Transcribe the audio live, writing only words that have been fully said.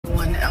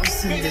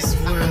else in this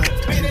world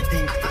can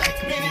think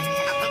like me.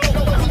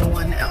 No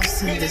one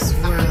else in this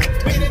world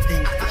can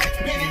think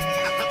like me.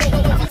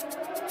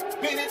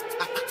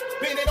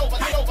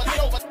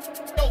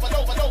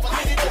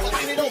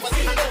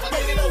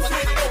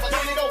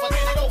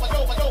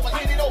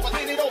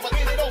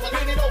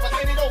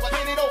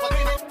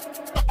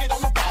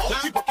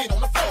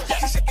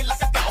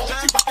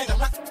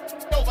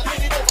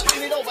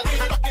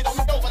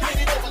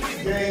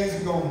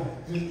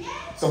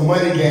 Some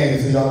money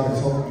games, so y'all can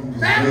talk, you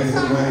can win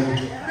some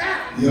money,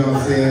 you know what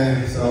I'm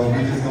saying? So we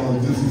just gonna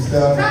do some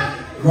stuff.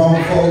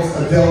 Grown folks,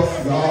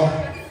 adults, y'all,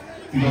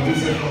 you know, do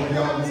something,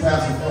 y'all just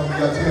have some fun, you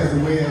got a chance to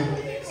win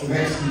some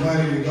extra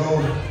money to go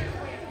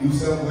do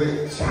something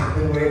with,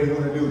 shopping, whatever you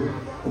wanna do.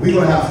 But we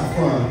gonna have some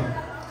fun.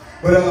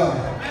 But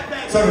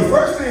so the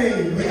first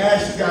thing we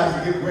asked you guys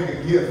to bring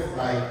a gift,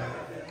 like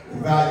the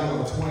value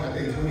of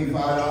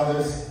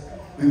 $25.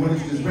 We want you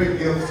to just bring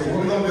gifts. So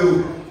what we're gonna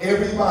do,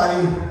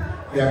 everybody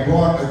that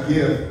brought a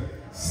gift,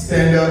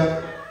 stand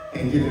up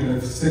and get in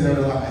the center of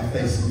the line and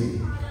face me.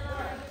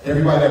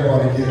 Everybody that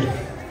brought a gift.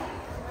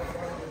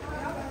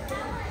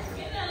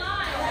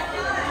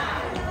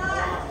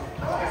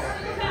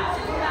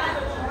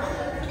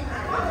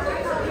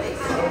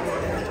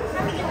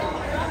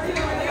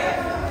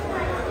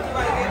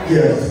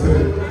 Yes, put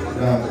it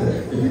down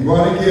there. If you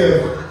brought a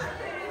gift,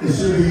 it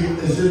should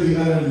be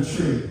under the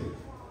tree.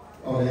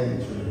 Oh, that ain't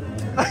the tree.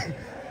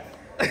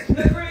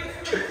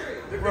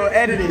 Bro,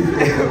 edit it.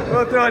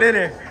 We'll throw it in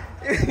there.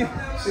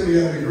 Should be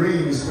under the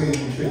green between the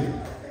tree.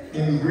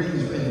 Give me green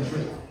between the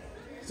tree.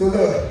 So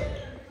look,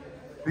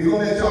 we're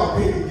gonna let y'all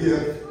pick a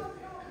gift,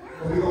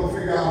 and we're gonna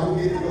figure out who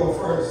gets to go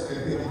first and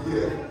pick a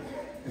gift.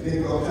 And then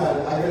we're gonna try to,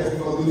 I guess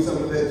we're gonna do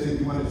something that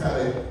you want to try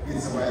to get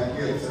somebody a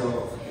gift. So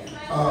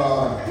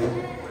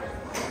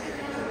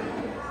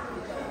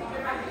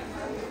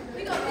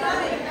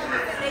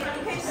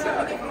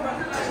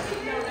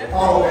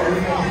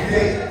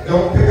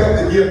don't pick up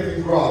the gift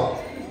you brought.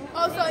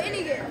 Oh, so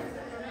any gift?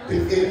 Any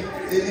gift,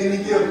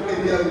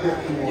 any other gift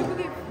you want.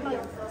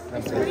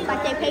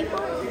 Like they pay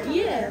for it?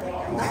 Yeah.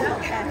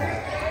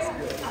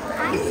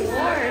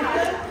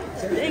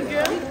 Thank you.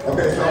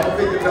 Okay, so I'm gonna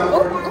pick the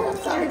number. Oh,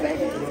 sorry,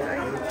 baby. Sorry.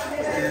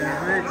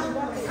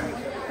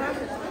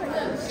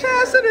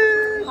 Chastity!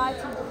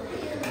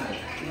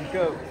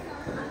 Go.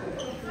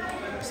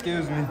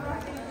 Excuse me.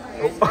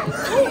 I'm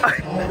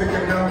gonna pick a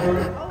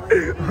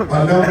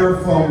number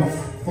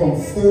from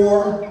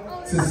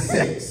 4 to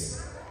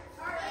 6.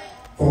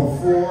 From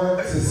 4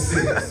 to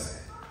 6.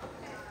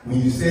 When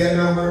you say a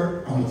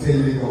number, I'm gonna tell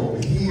you to go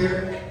over here,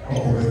 or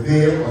over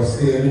there, or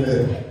stay in the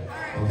middle.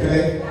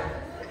 Okay?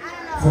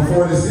 From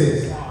 4 to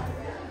 6.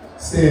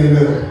 Stay in the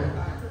middle.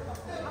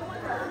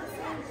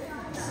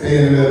 Stay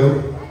in the middle.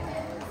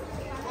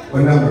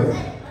 What number?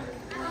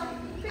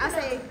 I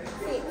say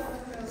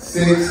 6.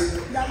 6.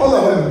 Hold on,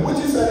 wait a minute. What'd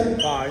you say?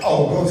 5.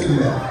 Oh, go to the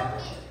left.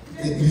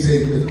 You say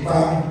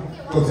 5,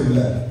 go to the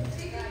left.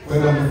 What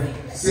number?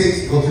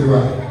 6, go to the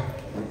right.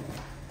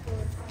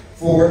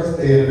 4,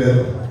 stay in the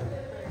middle.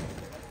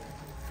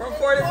 From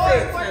 4 to 6.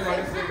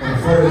 From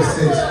 4 to 6.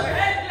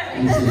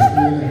 You see 3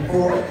 and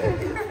 4.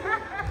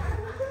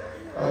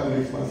 I'll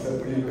mix myself.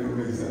 You make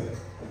make sense.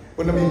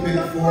 What number you pick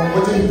 4?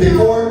 What did you pick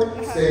 4?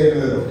 Stay in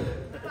the middle.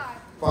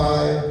 5,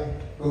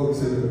 go to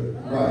the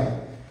right.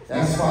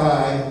 That's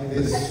 5.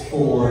 This is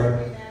 4.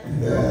 And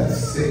that's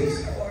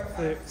 6.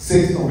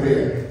 6 over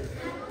there.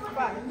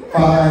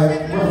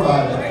 5. Where 5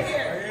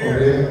 at? Over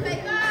there.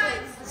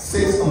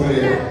 6 over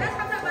there.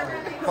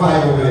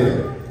 5 over there.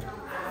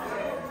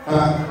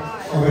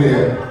 Over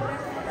there.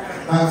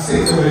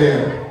 6 over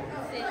there.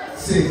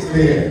 6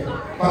 there.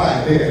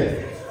 5 there.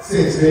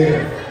 6 there.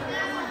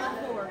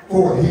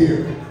 4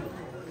 here.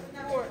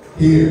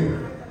 Here.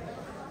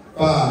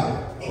 5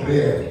 over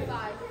there.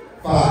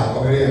 5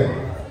 over there.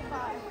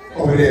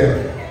 Over there.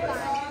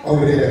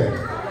 Over there.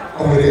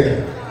 Over there.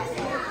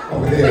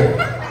 Over there.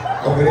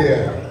 Over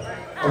there.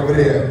 Over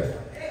there.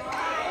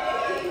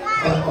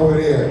 Over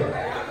there.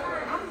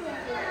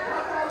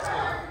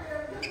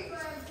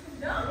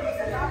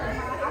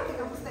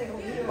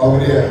 Over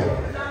there.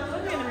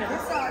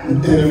 In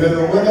the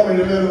middle. What number in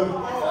the middle?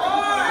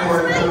 Or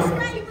in the middle?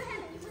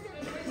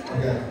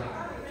 Okay.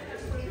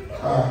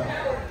 All right.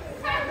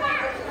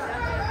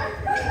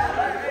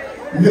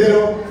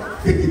 Middle,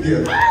 pick the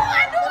gift. Oh, I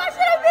knew I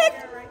should have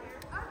picked.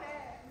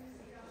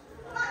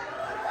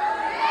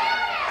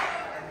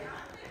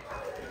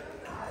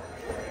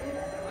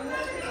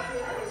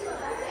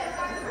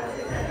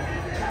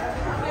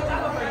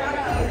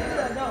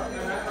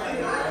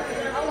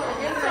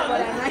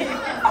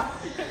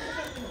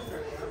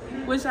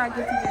 What should I get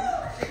to you?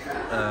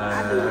 I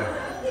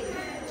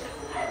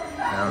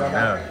don't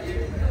know.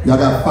 Y'all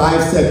got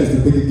 5 seconds to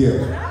pick a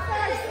gift.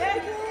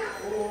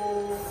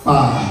 5,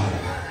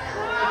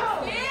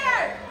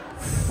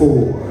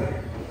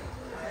 4,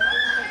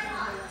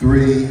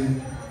 3,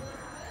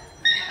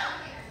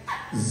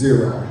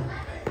 0.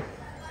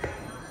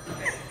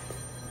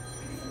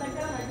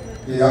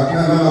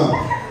 Yeah, no.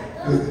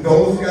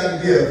 Those who got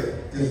the gift,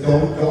 just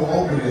don't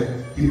open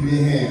it keep it in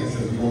your hands. So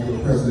you're going to give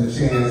a person a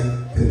chance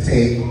to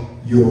take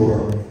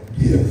your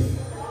gift.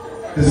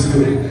 This is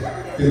good.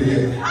 Good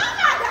gift.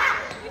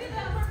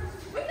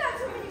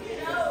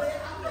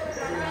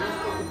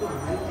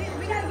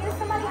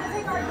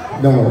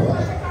 Don't worry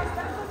about it.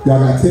 Y'all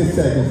got 10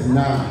 seconds.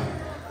 9,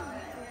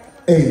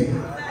 8,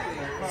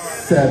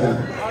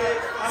 7,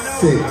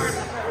 6,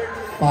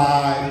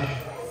 5,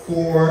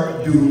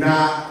 4. Do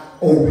not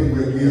open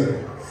your gift.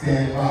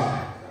 Stand by.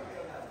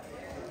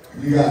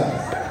 You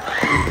guys.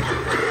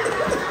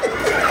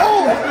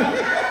 Oh!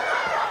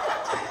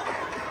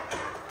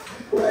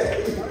 Wait.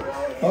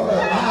 Hold on.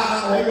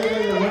 Wait.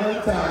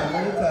 One time.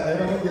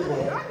 Everybody get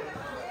one.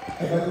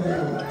 Everybody get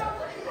one.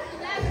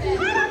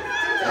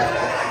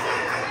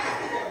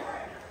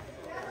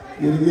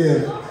 Get a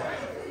gift.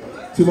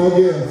 2 more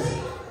gifts.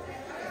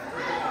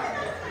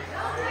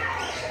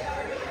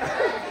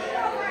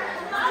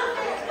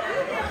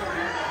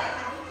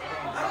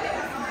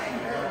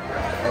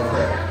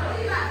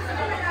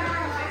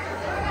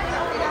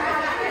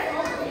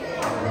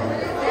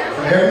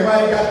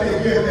 Everybody got their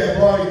gift, that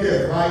brought a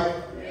gift, right?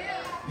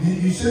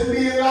 You shouldn't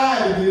be in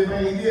line if you didn't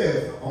bring a gift.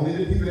 Only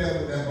the people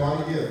that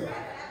brought a gift.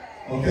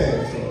 Okay,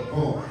 so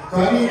boom. So I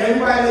need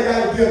everybody that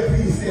got a gift,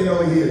 please stand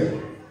over here.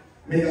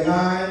 Make a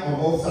line on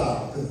both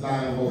sides. Just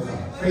line on both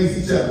sides. Face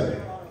each other.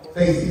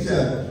 Face each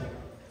other.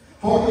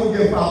 Hold your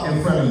gift out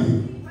in front of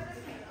you.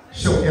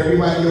 Show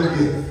everybody your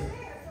gift.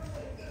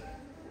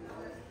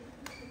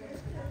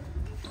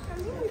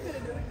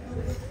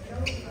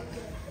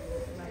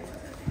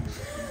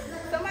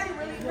 Somebody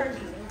really hurt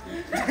me.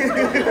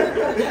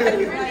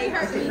 Somebody really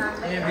hurt me. No,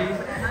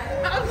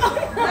 I'm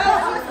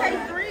gonna say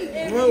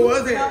 3. What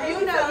was it?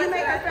 You know, you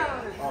made her fell on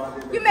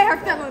us. You made her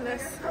fell on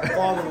us.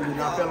 Fall on you,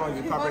 not fell on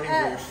you. Proper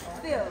English.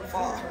 Still.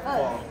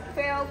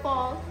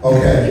 Fall.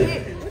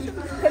 Okay.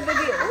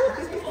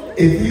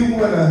 If you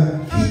want to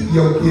keep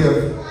your gift,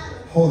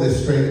 hold it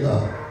straight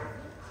up.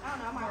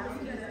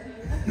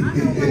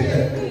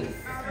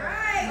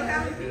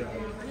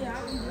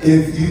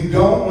 If you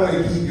don't want to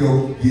keep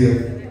your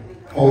gift,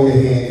 hold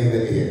your hand in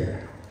the air.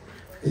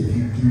 If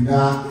you do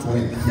not want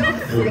to keep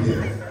your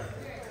gift.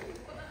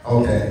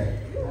 Okay.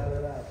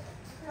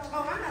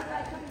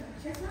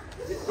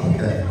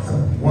 Okay, so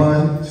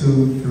 1,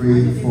 2,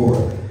 3,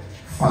 4,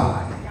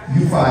 5.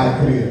 You 5,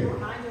 come here.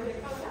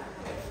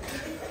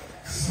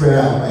 Spread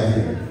out right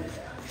here.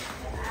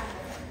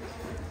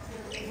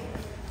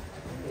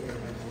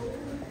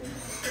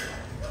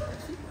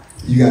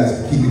 You guys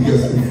keep your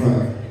gifts in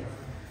front.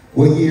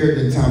 What year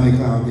did Tommy the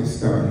Clown get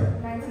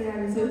started?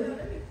 1992.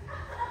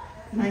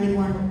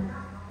 91.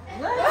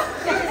 What?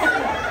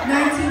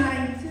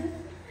 1992.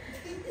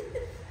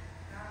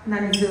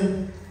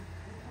 92.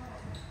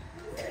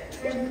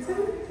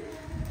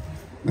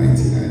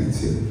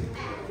 1992.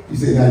 You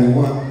said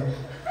 91?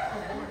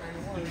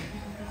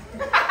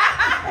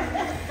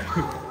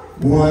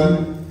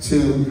 1,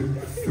 2,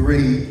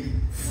 3,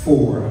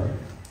 4.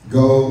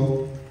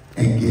 Go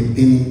and get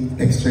any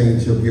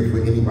exchange your gift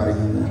with anybody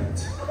you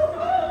want.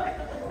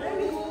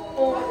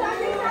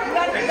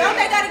 Don't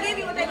they gotta give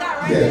you what they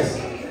got, right? Yes.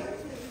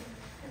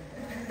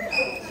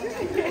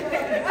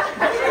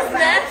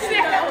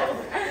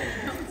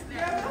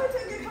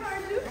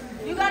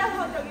 You gotta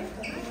hold your gift.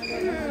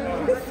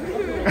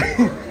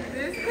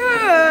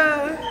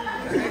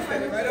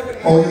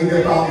 Hold your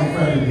gift out in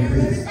front of me,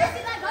 please.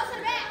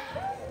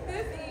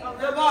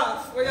 The boss,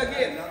 where your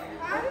gift?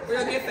 Where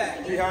your gift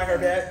at? Behind her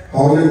back.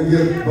 Hold your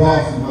gift,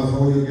 boss. You must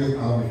hold your gift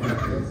out in front of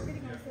me, please.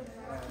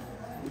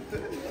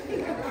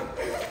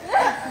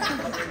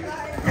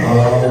 All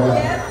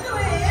right.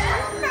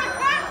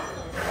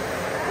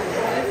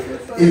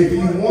 If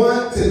you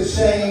want to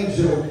change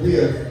your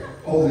gift,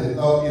 hold it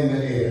up in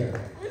the air.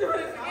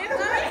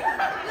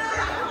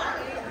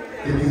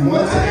 If you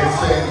want to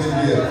exchange your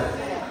gift.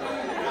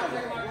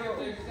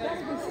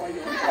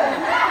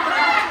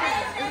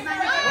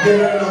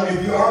 No.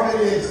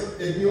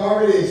 If you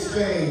already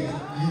exchanged,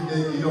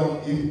 you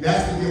don't.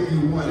 That's the gift you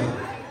wanted.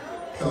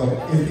 So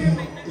if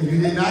you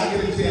did not get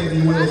a chance, and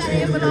you want to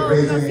change your gift,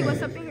 raise your hand.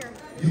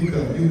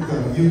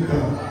 You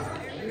come.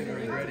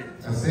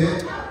 That's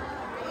it.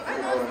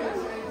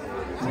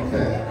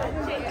 Okay.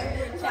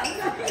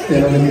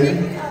 Stand over here.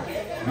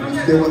 You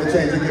still want to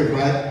change your gift,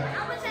 right?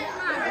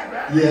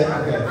 Yeah.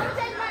 Okay.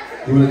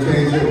 You want to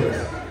change yours?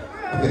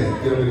 Okay.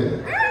 Get over there.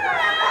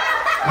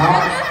 All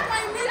right.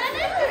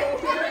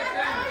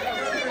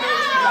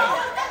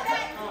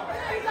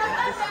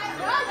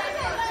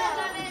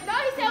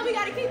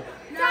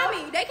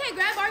 They can't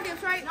grab our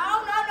gifts, right? No.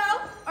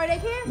 Or they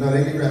can? No,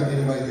 they can grab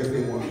anybody's gift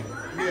they want.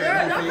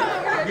 Yeah.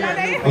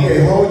 Okay,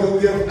 hold your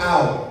gift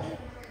out.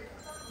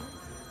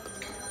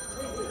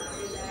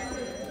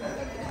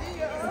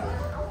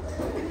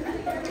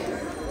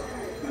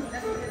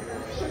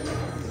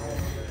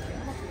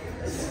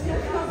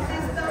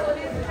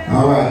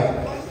 All right.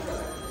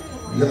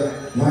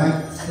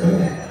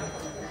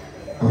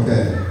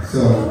 Okay,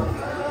 so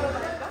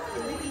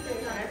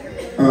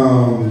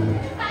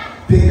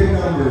pick a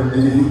number,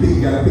 and if you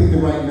gotta pick the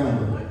right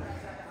number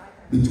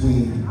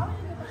between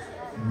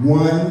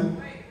 1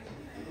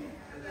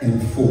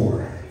 and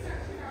 4.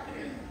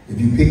 If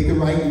you pick the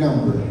right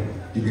number,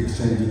 you can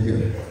exchange your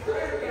gift.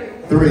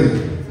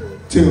 3,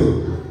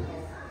 2,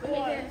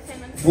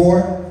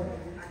 4.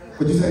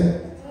 What'd you say?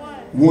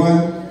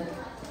 1.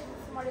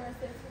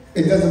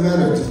 It doesn't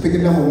matter. Just pick a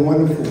number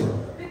 1 to 4.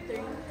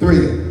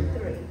 3.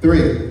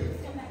 3.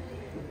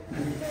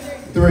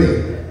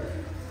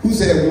 Who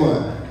said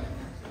 1?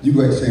 You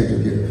go exchange your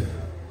gift.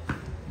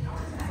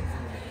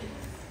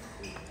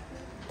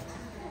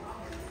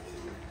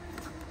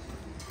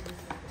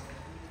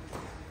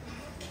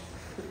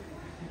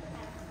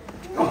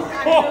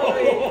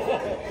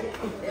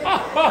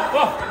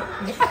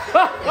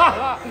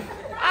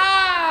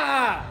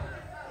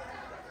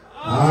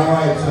 All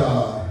right,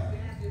 y'all.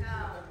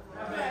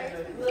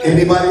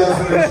 Anybody else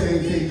want to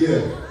exchange their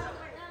gift?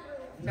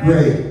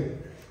 Great.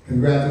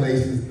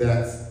 Congratulations,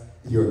 that's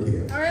your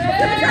gift.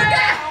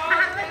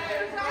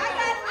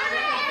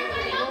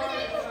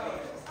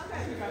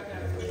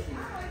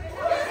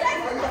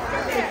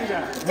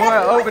 Go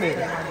ahead, open it.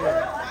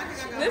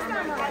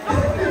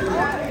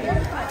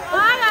 I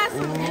got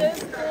some good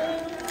things.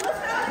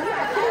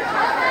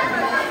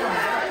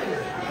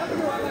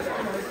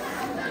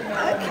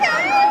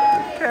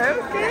 Okay.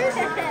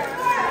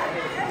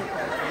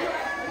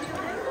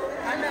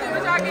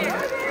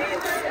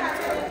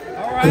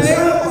 All right.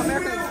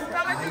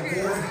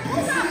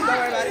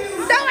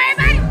 Don't worry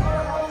about it.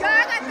 Yo, I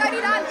got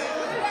 $30.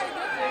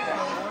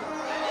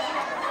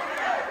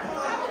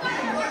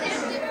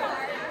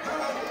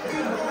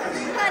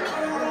 Honey.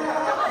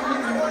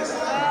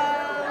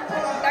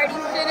 30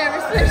 should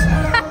never switch.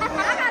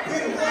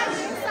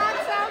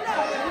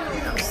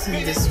 Else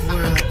in this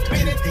world,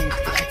 anything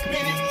like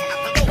me.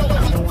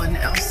 No one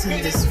else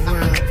in this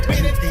world,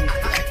 anything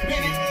like me.